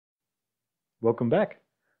Welcome back.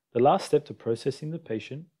 The last step to processing the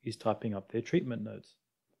patient is typing up their treatment notes.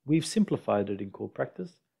 We've simplified it in Core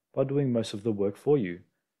Practice by doing most of the work for you.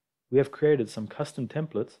 We have created some custom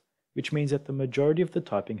templates, which means that the majority of the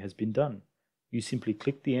typing has been done. You simply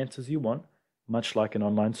click the answers you want, much like an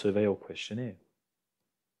online survey or questionnaire.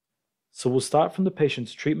 So we'll start from the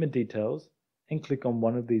patient's treatment details and click on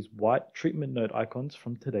one of these white treatment note icons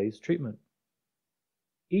from today's treatment.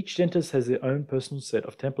 Each dentist has their own personal set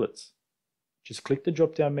of templates. Just click the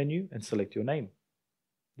drop-down menu and select your name.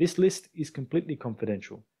 This list is completely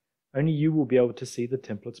confidential. Only you will be able to see the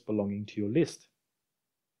templates belonging to your list.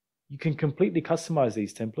 You can completely customize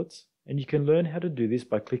these templates, and you can learn how to do this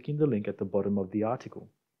by clicking the link at the bottom of the article.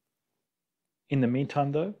 In the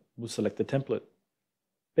meantime though, we'll select the template.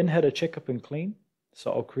 Ben had a checkup and clean,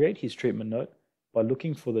 so I'll create his treatment note by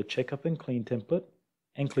looking for the checkup and clean template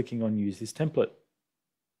and clicking on use this template.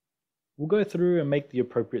 We'll go through and make the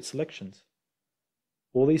appropriate selections.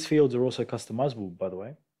 All these fields are also customizable, by the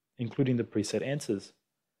way, including the preset answers.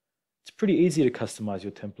 It's pretty easy to customize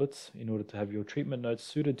your templates in order to have your treatment notes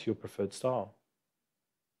suited to your preferred style.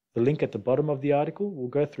 The link at the bottom of the article will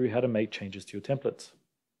go through how to make changes to your templates.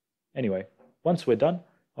 Anyway, once we're done,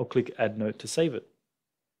 I'll click Add Note to save it.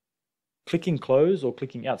 Clicking Close or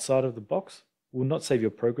clicking outside of the box will not save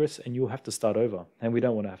your progress and you'll have to start over, and we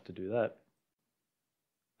don't want to have to do that.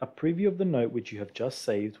 A preview of the note which you have just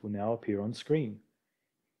saved will now appear on screen.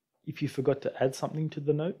 If you forgot to add something to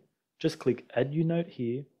the note, just click Add New Note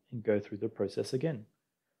here and go through the process again.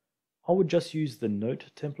 I would just use the note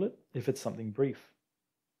template if it's something brief.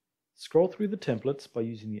 Scroll through the templates by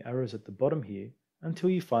using the arrows at the bottom here until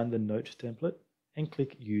you find the note template and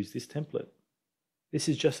click Use this template. This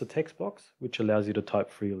is just a text box which allows you to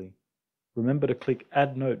type freely. Remember to click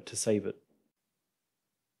Add Note to save it.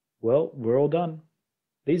 Well, we're all done.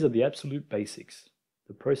 These are the absolute basics,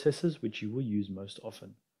 the processes which you will use most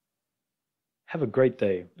often. Have a great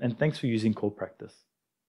day, and thanks for using Core Practice.